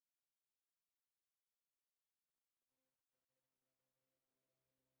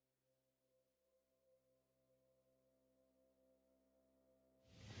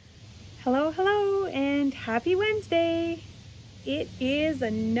Hello, hello, and happy Wednesday! It is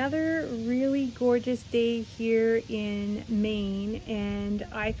another really gorgeous day here in Maine, and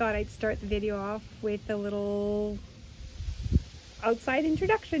I thought I'd start the video off with a little outside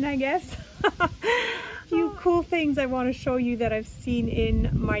introduction, I guess. A few cool things I want to show you that I've seen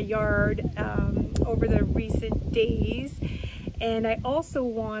in my yard over the recent days. And I also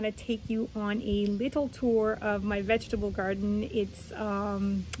want to take you on a little tour of my vegetable garden. It's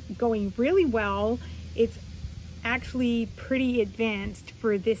going really well. It's actually pretty advanced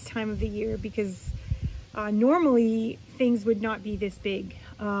for this time of the year because normally things would not be this big.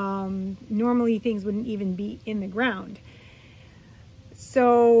 Normally things wouldn't even be in the ground.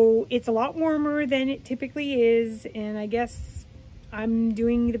 So it's a lot warmer than it typically is, and I guess I'm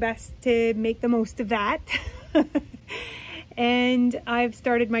doing the best to make the most of that. And I've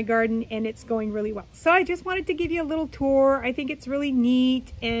started my garden and it's going really well. So I just wanted to give you a little tour. I think it's really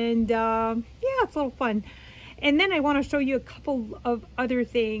neat, and yeah, it's a little fun. And then I want to show you a couple of other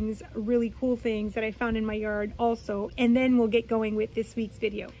things, really cool things that I found in my yard also, and then we'll get going with this week's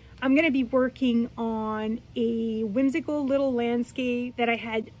video. I'm going to be working on a whimsical little landscape that I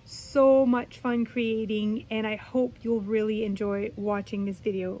had so much fun creating, and I hope you'll really enjoy watching this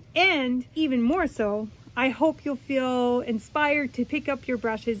video. And even more so, I hope you'll feel inspired to pick up your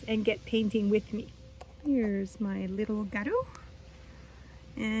brushes and get painting with me. Here's my little gato,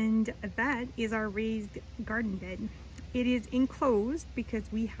 and that is our raised garden bed. It is enclosed because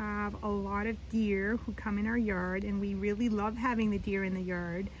we have a lot of deer who come in our yard, and we really love having the deer in the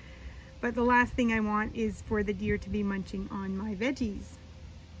yard. But the last thing I want is for the deer to be munching on my veggies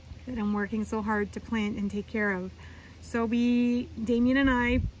that I'm working so hard to plant and take care of. So Damien and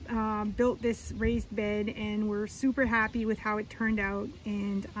I built this raised bed, and we're super happy with how it turned out,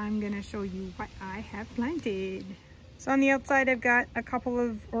 and I'm gonna show you what I have planted. So on the outside I've got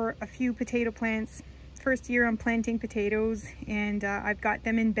a few potato plants. First year I'm planting potatoes, and I've got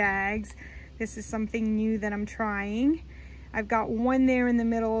them in bags. This is something new that I'm trying. I've got one there in the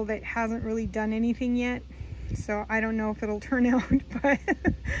middle that hasn't really done anything yet, so I don't know if it'll turn out, but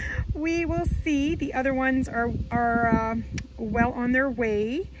we will see. The other ones are well on their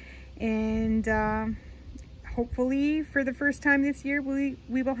way, and hopefully for the first time this year we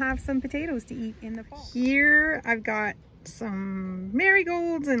will have some potatoes to eat in the fall. Here I've got some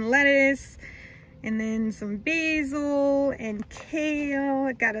marigolds and lettuce, and then some basil and kale.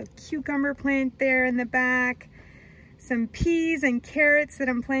 I've got a cucumber plant there in the back, some peas and carrots that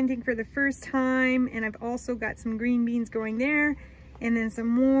I'm planting for the first time, and I've also got some green beans growing there, and then some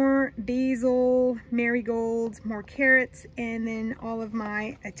more basil, marigolds, more carrots, and then all of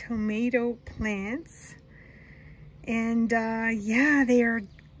my tomato plants. And yeah,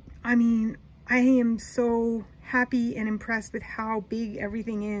 I am so happy and impressed with how big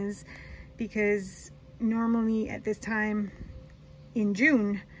everything is, because normally at this time in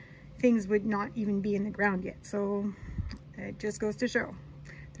June things would not even be in the ground yet. So it just goes to show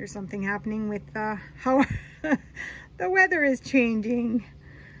there's something happening with how the weather is changing.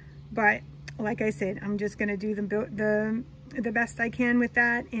 But like I said, I'm just gonna do the best I can with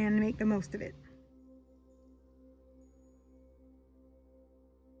that and make the most of it.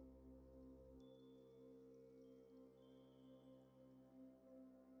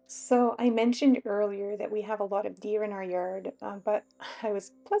 So I mentioned earlier that we have a lot of deer in our yard, but I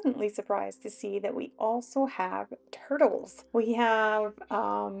was pleasantly surprised to see that we also have turtles. We have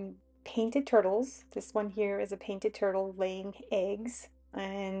painted turtles. This one here is a painted turtle laying eggs,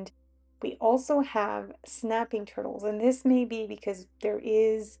 and we also have snapping turtles. And this may be because there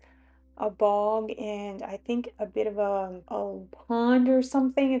is a bog and I think a bit of a pond or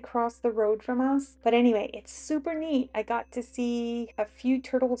something across the road from us. But anyway, it's super neat. I got to see a few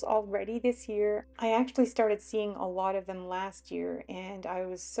turtles already this year. I actually started seeing a lot of them last year, and I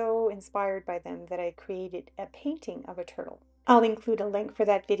was so inspired by them that I created a painting of a turtle. I'll include a link for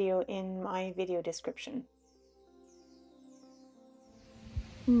that video in my video description.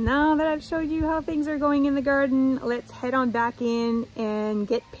 Now that I've showed you how things are going in the garden, let's head on back in and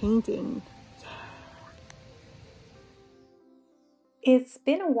get painting. It's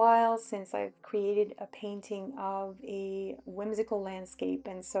been a while since I've created a painting of a whimsical landscape,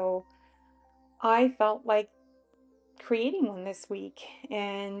 and so I felt like creating one this week.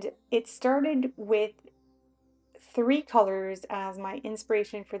 And it started with 3 colors as my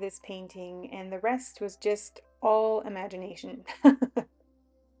inspiration for this painting, and the rest was just all imagination.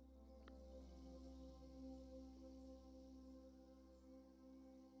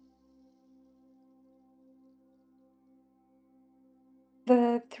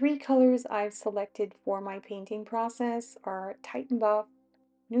 The 3 colors I've selected for my painting process are Titan Buff,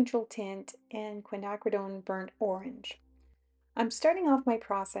 neutral tint, and quinacridone burnt orange. I'm starting off my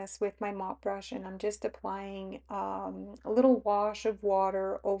process with my mop brush and I'm just applying a little wash of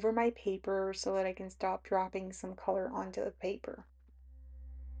water over my paper so that I can stop dropping some color onto the paper.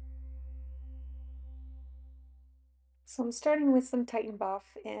 So I'm starting with some Titan Buff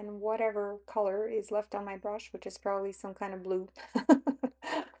and whatever color is left on my brush, which is probably some kind of blue.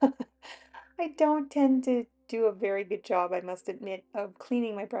 I don't tend to do a very good job, I must admit, of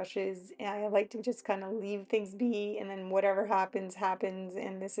cleaning my brushes. And I like to just kind of leave things be and then whatever happens, happens.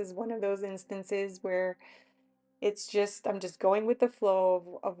 And this is one of those instances where it's just, I'm just going with the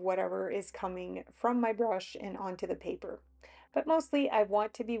flow of whatever is coming from my brush and onto the paper. But mostly I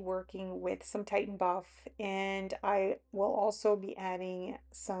want to be working with some Titan Buff and I will also be adding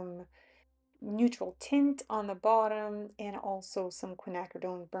some neutral tint on the bottom and also some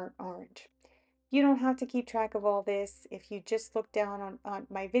quinacridone burnt orange. You don't have to keep track of all this. If you just look down on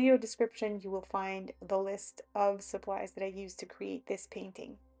my video description, you will find the list of supplies that I used to create this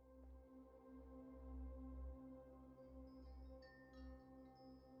painting.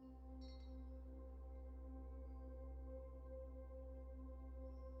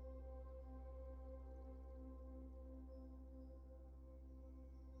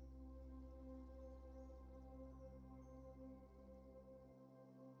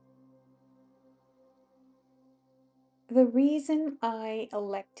 The reason I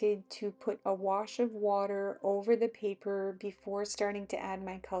elected to put a wash of water over the paper before starting to add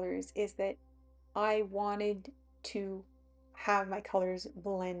my colors is that I wanted to have my colors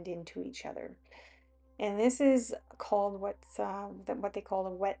blend into each other. And this is called what they call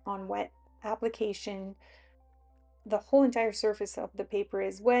a wet on wet application. The whole entire surface of the paper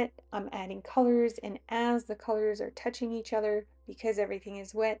is wet. I'm adding colors, and as the colors are touching each other, because everything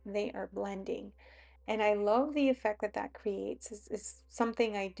is wet, they are blending. And I love the effect that that creates. It's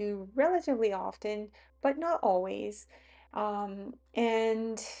something I do relatively often, but not always.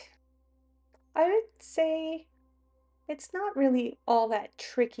 And I would say it's not really all that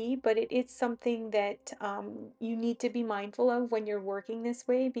tricky, but it is something that you need to be mindful of when you're working this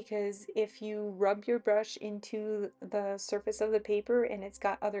way because if you rub your brush into the surface of the paper and it's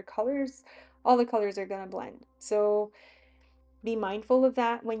got other colors, all the colors are going to blend. So be mindful of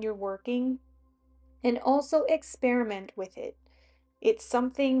that when you're working and also experiment with it. It's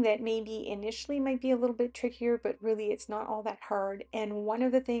something that maybe initially might be a little bit trickier, but really it's not all that hard. And one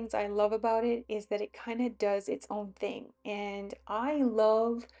of the things I love about it is that it kind of does its own thing. And I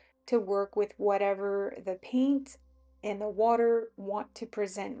love to work with whatever the paint and the water want to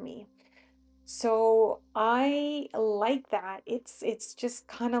present me. So I like that. It's just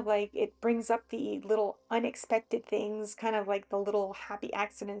kind of like it brings up the little unexpected things, kind of like the little happy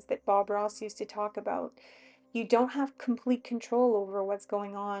accidents that Bob Ross used to talk about. You don't have complete control over what's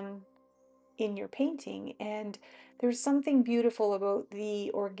going on in your painting, and there's something beautiful about the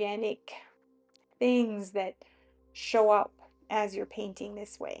organic things that show up as you're painting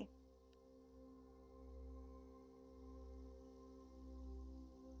this way.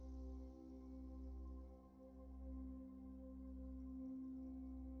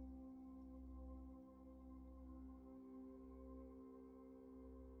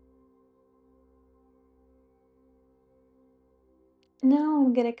 Now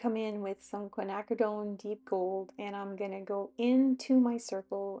I'm going to come in with some quinacridone deep gold and I'm going to go into my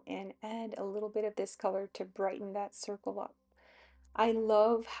circle and add a little bit of this color to brighten that circle up. I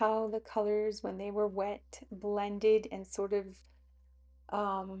love how the colors, when they were wet, blended and sort of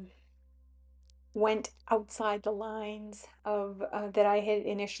um, went outside the lines of that I had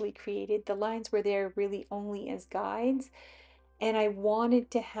initially created. The lines were there really only as guides, and I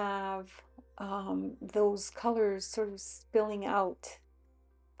wanted to have those colors sort of spilling out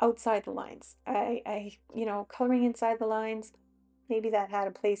outside the lines. Coloring inside the lines, maybe that had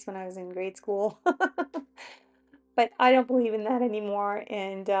a place when I was in grade school, but I don't believe in that anymore.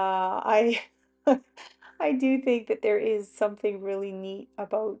 And I do think that there is something really neat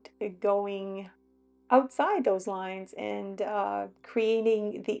about going outside those lines and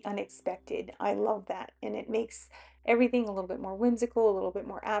creating the unexpected. I love that. And it makes everything a little bit more whimsical, a little bit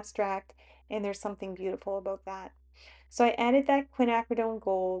more abstract, and there's something beautiful about that. So I added that quinacridone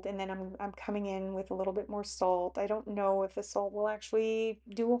gold, and then I'm coming in with a little bit more salt. I don't know if the salt will actually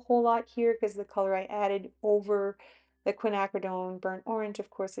do a whole lot here because the color I added over the quinacridone burnt orange, of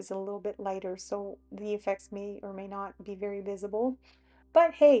course, is a little bit lighter, so the effects may or may not be very visible.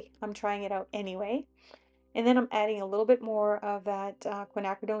 But hey, I'm trying it out anyway. And then I'm adding a little bit more of that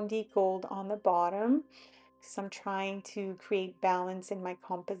quinacridone deep gold on the bottom because I'm trying to create balance in my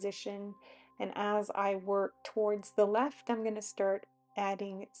composition. And as I work towards the left, I'm going to start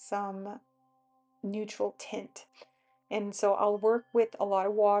adding some neutral tint. And so I'll work with a lot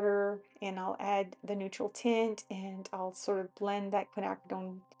of water and I'll add the neutral tint and I'll sort of blend that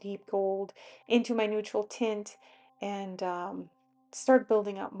quinacridone deep gold into my neutral tint and start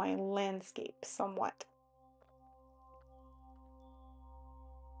building up my landscape somewhat.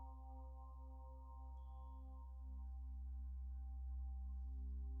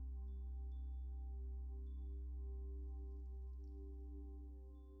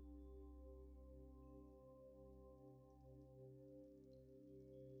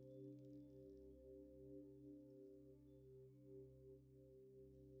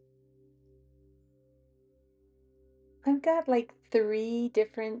 I've got like three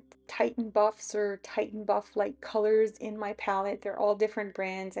different Titan buffs or Titan buff like colors in my palette. They're all different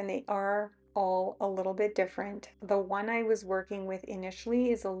brands and they are all a little bit different. The one I was working with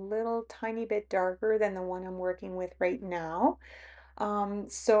initially is a little tiny bit darker than the one I'm working with right now.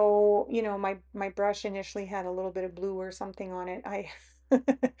 So, you know, my brush initially had a little bit of blue or something on it. I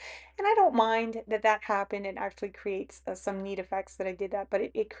and I don't mind that that happened. It actually creates some neat effects that I did that, but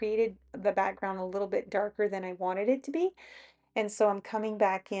it created the background a little bit darker than I wanted it to be. And so I'm coming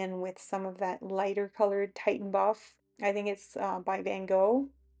back in with some of that lighter colored Titan Buff. I think it's by Van Gogh,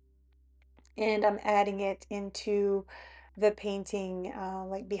 and I'm adding it into the painting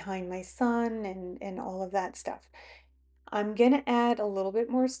like behind my son and all of that stuff. I'm gonna add a little bit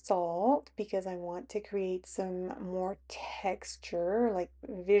more salt because I want to create some more texture, like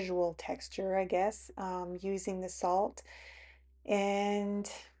visual texture, I guess, using the salt. And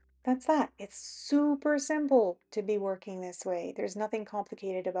that's that. It's super simple to be working this way. There's nothing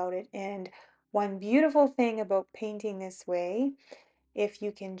complicated about it. And one beautiful thing about painting this way, if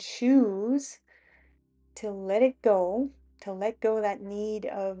you can choose to let it go, to let go that need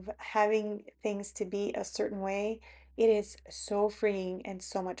of having things to be a certain way, it is so freeing and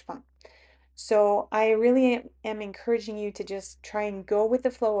so much fun. So I really am encouraging you to just try and go with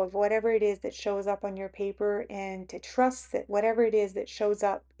the flow of whatever it is that shows up on your paper and to trust that whatever it is that shows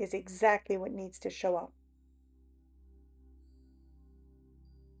up is exactly what needs to show up.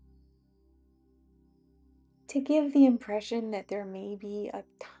 To give the impression that there may be a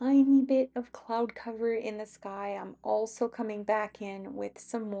tiny bit of cloud cover in the sky, I'm also coming back in with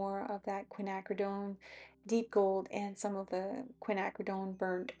some more of that quinacridone deep gold and some of the quinacridone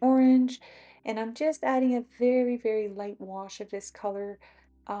burnt orange. And I'm just adding a very, very light wash of this color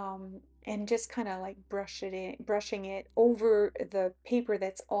and just kind of like brushing it over the paper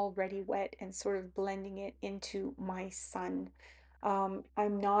that's already wet and sort of blending it into my sun. I'm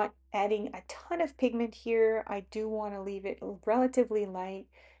not adding a ton of pigment here. I do want to leave it relatively light.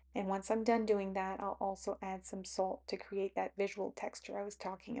 And once I'm done doing that, I'll also add some salt to create that visual texture I was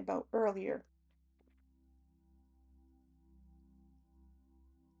talking about earlier.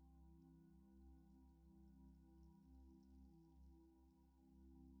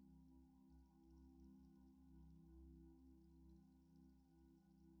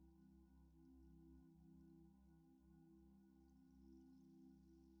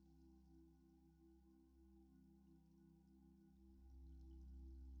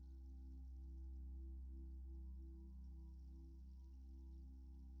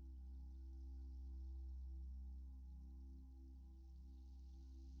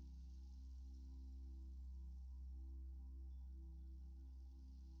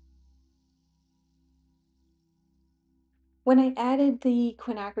 When I added the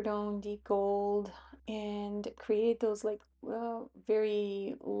quinacridone deep gold and created those like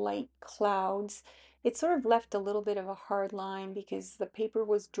very light clouds, it sort of left a little bit of a hard line because the paper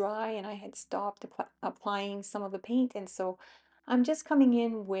was dry and I had stopped applying some of the paint. And so I'm just coming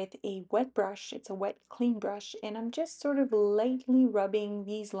in with a wet brush. It's a wet, clean brush, and I'm just sort of lightly rubbing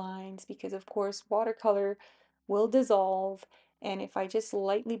these lines because, of course, watercolor will dissolve. And if I just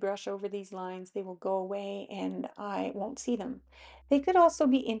lightly brush over these lines, they will go away and I won't see them. They could also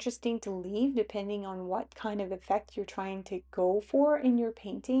be interesting to leave depending on what kind of effect you're trying to go for in your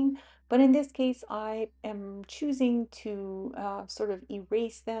painting. But in this case, I am choosing to sort of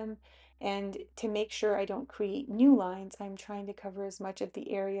erase them. And to make sure I don't create new lines, I'm trying to cover as much of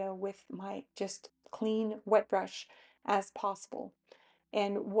the area with my just clean wet brush as possible.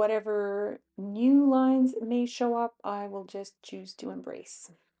 And whatever new lines may show up, I will just choose to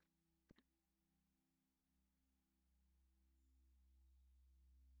embrace.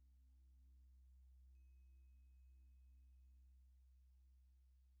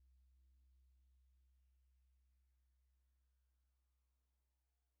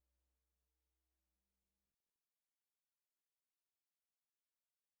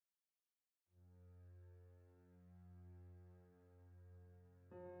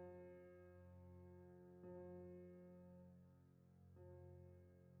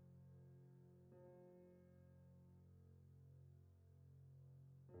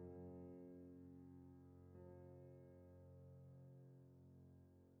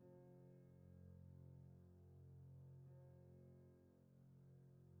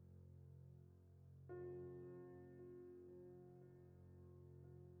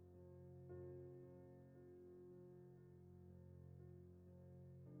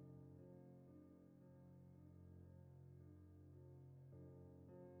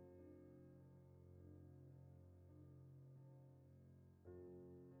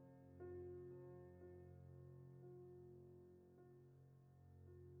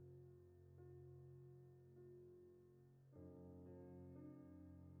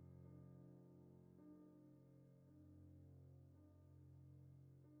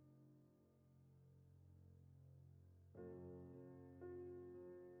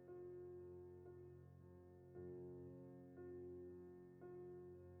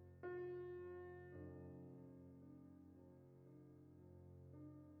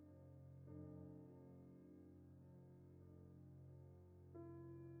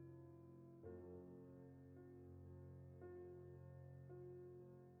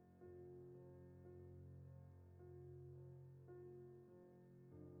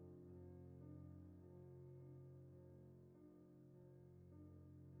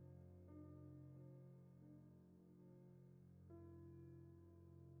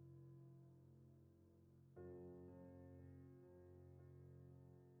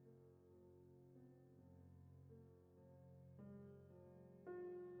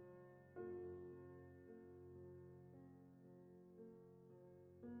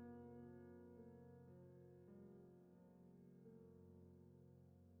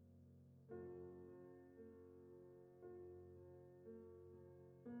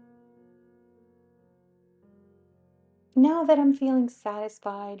 Now that I'm feeling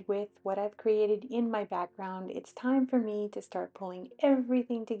satisfied with what I've created in my background, it's time for me to start pulling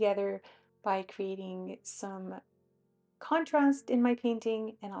everything together by creating some contrast in my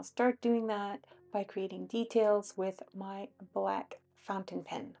painting, and I'll start doing that by creating details with my black fountain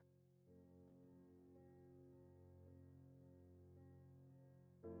pen.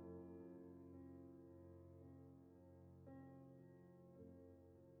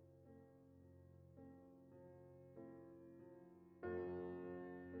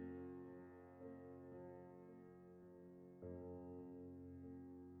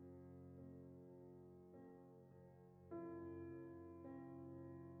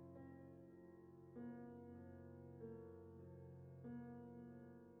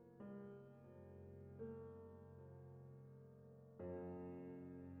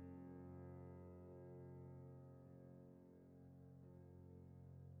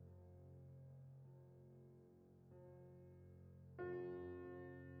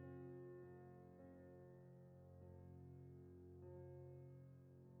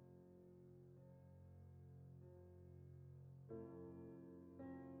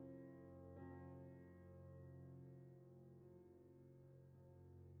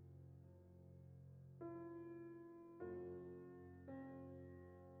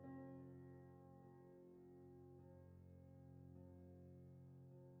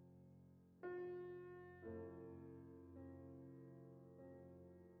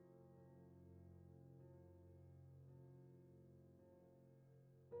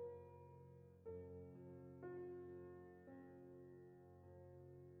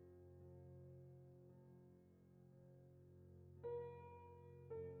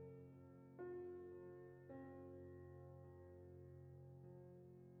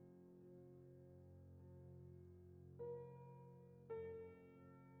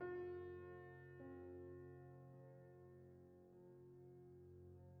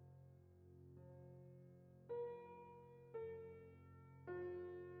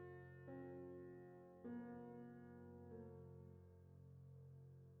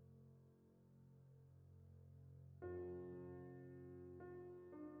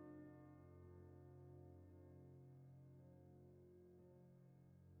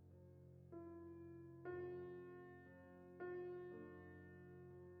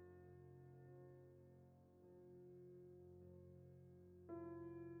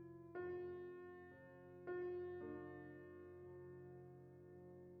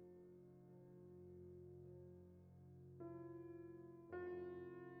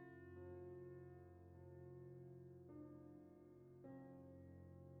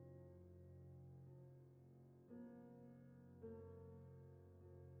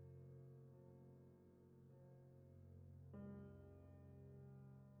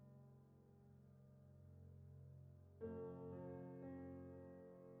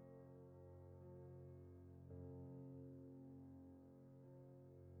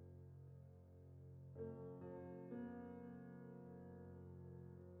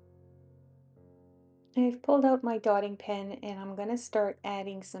 I've pulled out my dotting pen and I'm going to start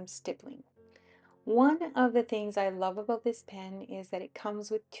adding some stippling. One of the things I love about this pen is that it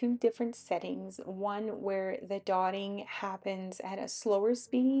comes with two different settings, one where the dotting happens at a slower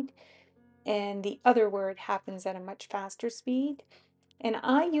speed and the other where it happens at a much faster speed. And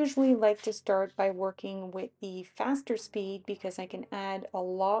I usually like to start by working with the faster speed because I can add a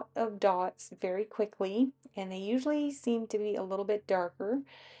lot of dots very quickly, and they usually seem to be a little bit darker.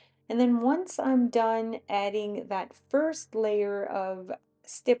 And then once I'm done adding that first layer of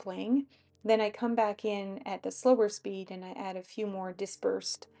stippling, then I come back in at the slower speed and I add a few more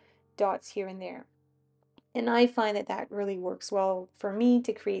dispersed dots here and there. And I find that that really works well for me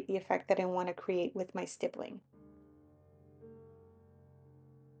to create the effect that I want to create with my stippling.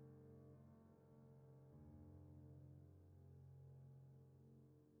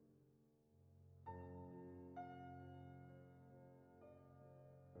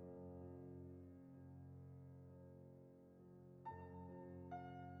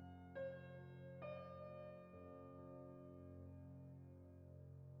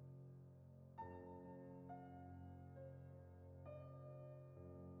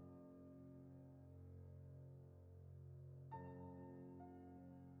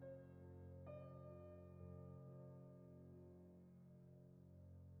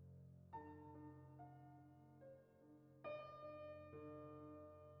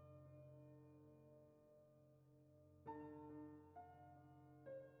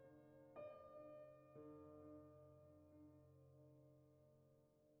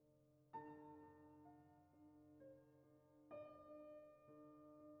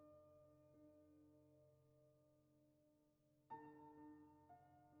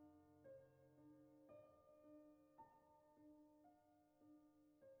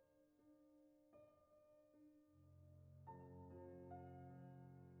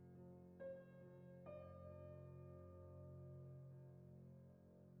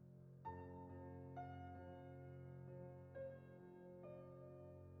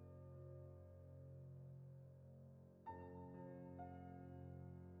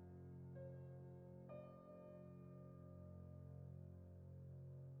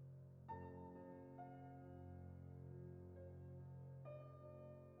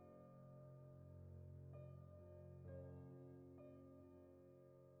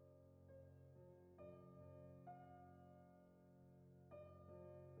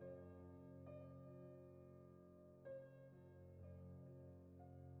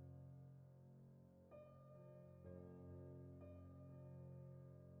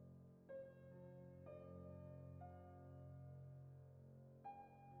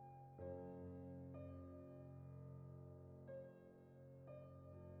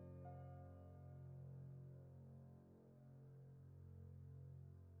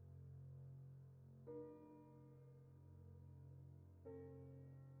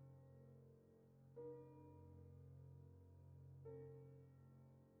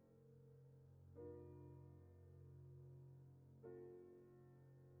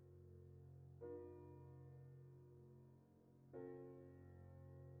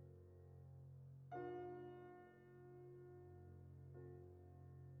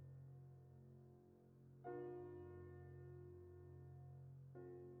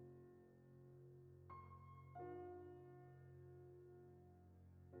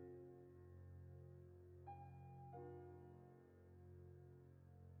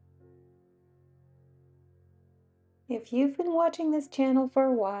 If you've been watching this channel for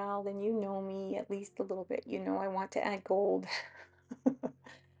a while, then you know me at least a little bit. You know I want to add gold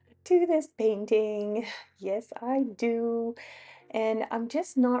to this painting. Yes, I do. And I'm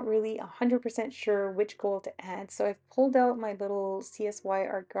just not really 100% sure which gold to add. So I've pulled out my little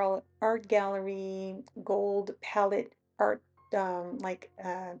CSY Art Gallery gold palette art,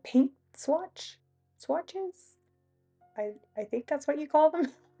 paint swatches. I think that's what you call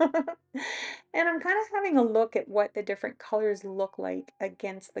them. And I'm kind of having a look at what the different colors look like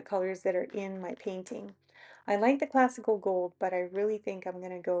against the colors that are in my painting. I like the classical gold, but I really think I'm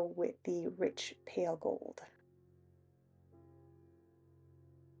going to go with the rich pale gold.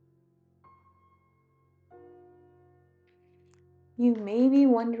 You may be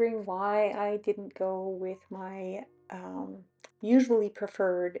wondering why I didn't go with my usually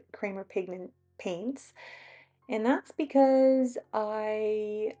preferred Kramer pigment paints. And that's because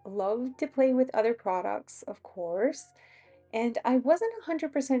I love to play with other products, of course. And I wasn't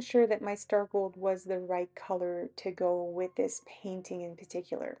 100% sure that my Star Gold was the right color to go with this painting in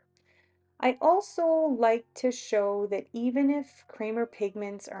particular. I also like to show that even if Kramer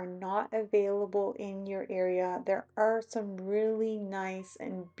pigments are not available in your area, there are some really nice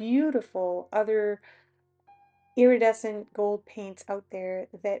and beautiful other iridescent gold paints out there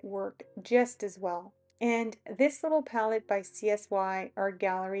that work just as well. And this little palette by CSY Art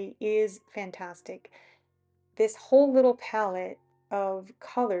Gallery is fantastic. This whole little palette of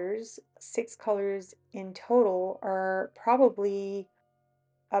colors, 6 colors in total, are probably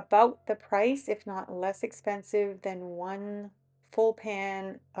about the price, if not less expensive than one full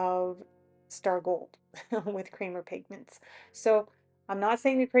pan of Star Gold with Kramer pigments. So I'm not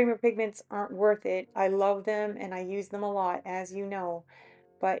saying the Kramer pigments aren't worth it. I love them and I use them a lot, as you know.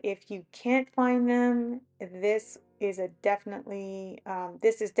 But if you can't find them, this is definitely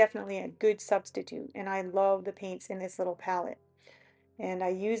a good substitute. And I love the paints in this little palette and I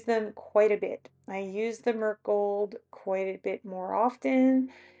use them quite a bit. I use the Merc Gold quite a bit more often.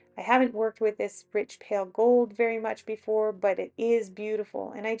 I haven't worked with this rich pale gold very much before, but it is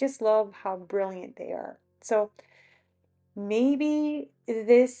beautiful and I just love how brilliant they are. So maybe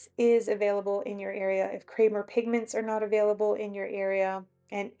this is available in your area if Kramer pigments are not available in your area.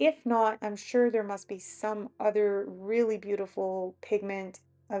 And if not, I'm sure there must be some other really beautiful pigment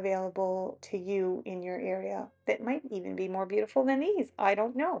available to you in your area that might even be more beautiful than these. I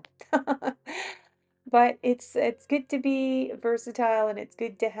don't know. But it's good to be versatile and it's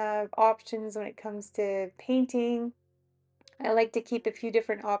good to have options when it comes to painting. I like to keep a few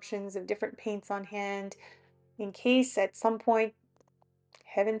different options of different paints on hand in case at some point,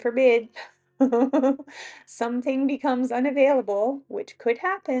 heaven forbid, something becomes unavailable, which could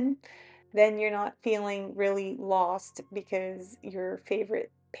happen, then you're not feeling really lost because your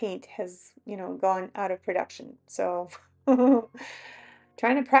favorite paint has, gone out of production. So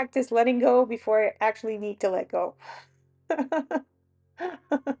trying to practice letting go before I actually need to let go.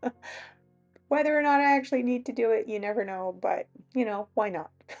 Whether or not I actually need to do it, you never know, but why not?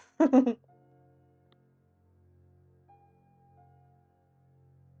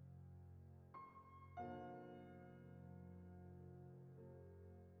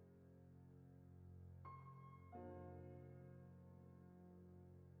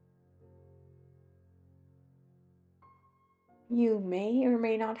 You may or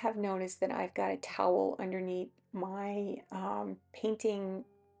may not have noticed that I've got a towel underneath my painting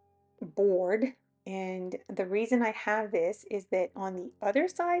board. And the reason I have this is that on the other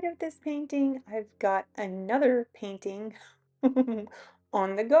side of this painting, I've got another painting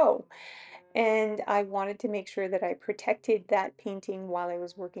on the go. And I wanted to make sure that I protected that painting while I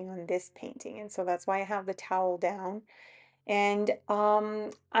was working on this painting. And so that's why I have the towel down. And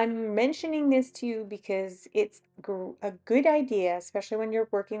I'm mentioning this to you because it's a good idea, especially when you're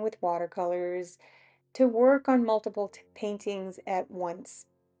working with watercolors, to work on multiple paintings at once.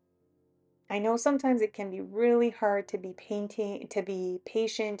 I know sometimes it can be really hard to be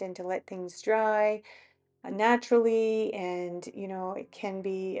patient and to let things dry naturally, and it can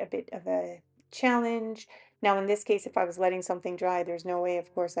be a bit of a challenge. Now, in this case, if I was letting something dry, there's no way,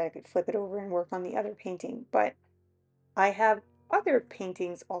 of course, that I could flip it over and work on the other painting, but I have other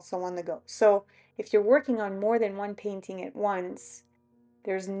paintings also on the go. So if you're working on more than one painting at once,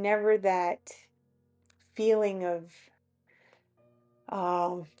 there's never that feeling of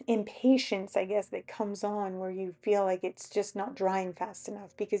impatience, I guess, that comes on where you feel like it's just not drying fast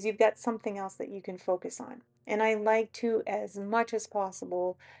enough because you've got something else that you can focus on. And I like to, as much as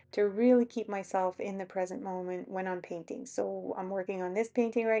possible, to really keep myself in the present moment when I'm painting. So I'm working on this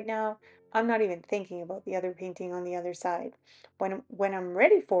painting right now. I'm not even thinking about the other painting on the other side. When I'm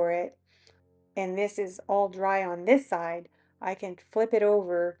ready for it, and this is all dry on this side, I can flip it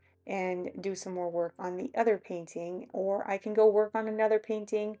over and do some more work on the other painting, or I can go work on another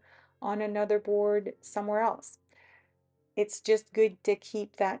painting on another board somewhere else. It's just good to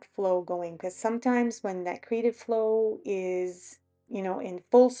keep that flow going because sometimes when that creative flow is, in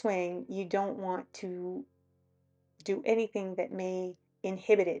full swing, you don't want to do anything that may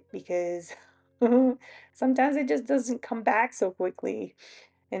inhibit it because sometimes it just doesn't come back so quickly.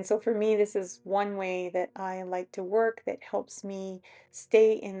 And so for me, this is one way that I like to work that helps me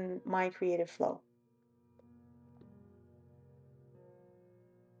stay in my creative flow.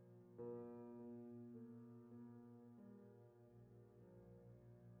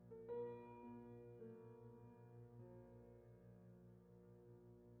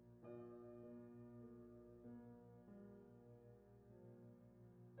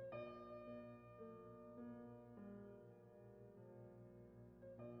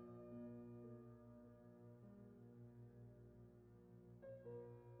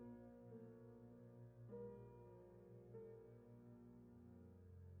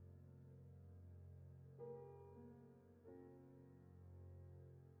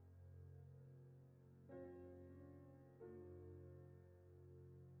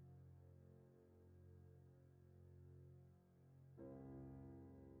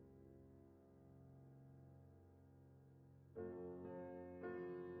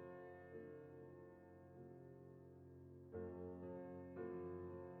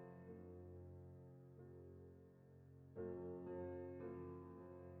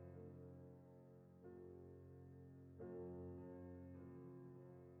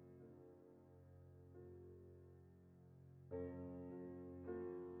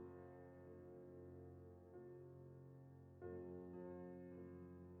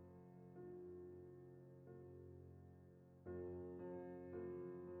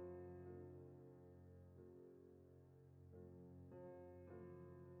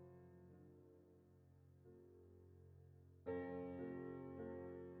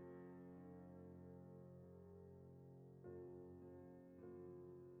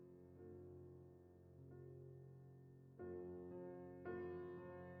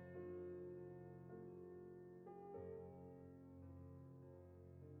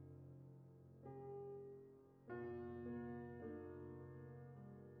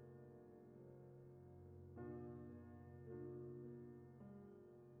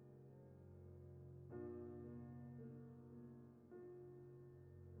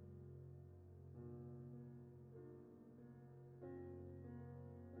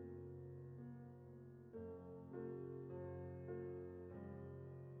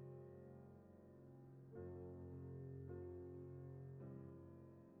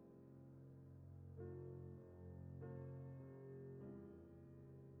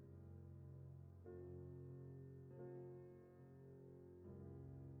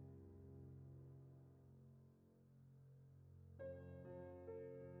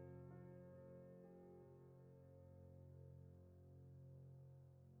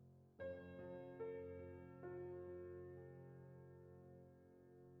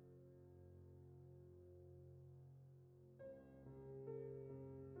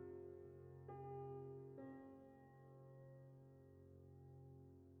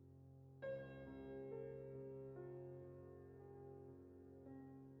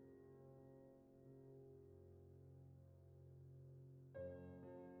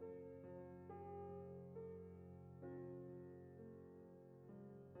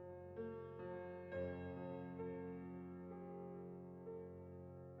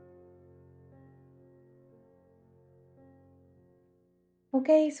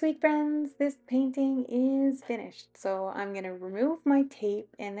 Okay, sweet friends, this painting is finished. So I'm going to remove my tape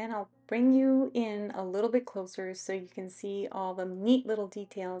and then I'll bring you in a little bit closer so you can see all the neat little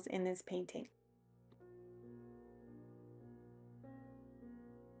details in this painting.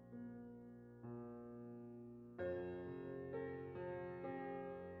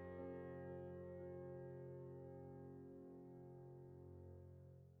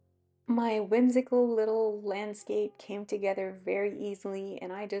 My whimsical little landscape came together very easily,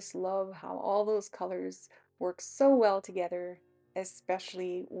 and I just love how all those colors work so well together,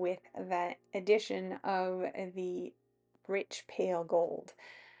 especially with that addition of the rich pale gold.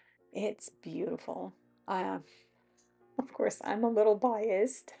 It's beautiful. Of course, I'm a little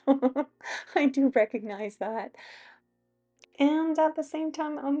biased. I do recognize that. And at the same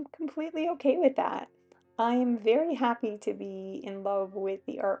time, I'm completely okay with that. I am very happy to be in love with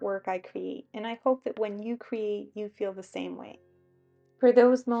the artwork I create, and I hope that when you create, you feel the same way. For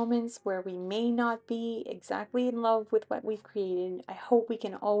those moments where we may not be exactly in love with what we've created, I hope we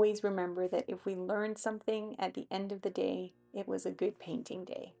can always remember that if we learned something at the end of the day, it was a good painting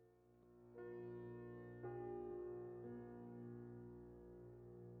day.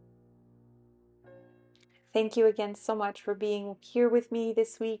 Thank you again so much for being here with me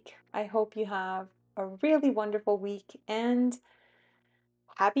this week. I hope you have a really wonderful week and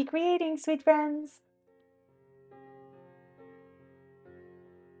happy creating, sweet friends!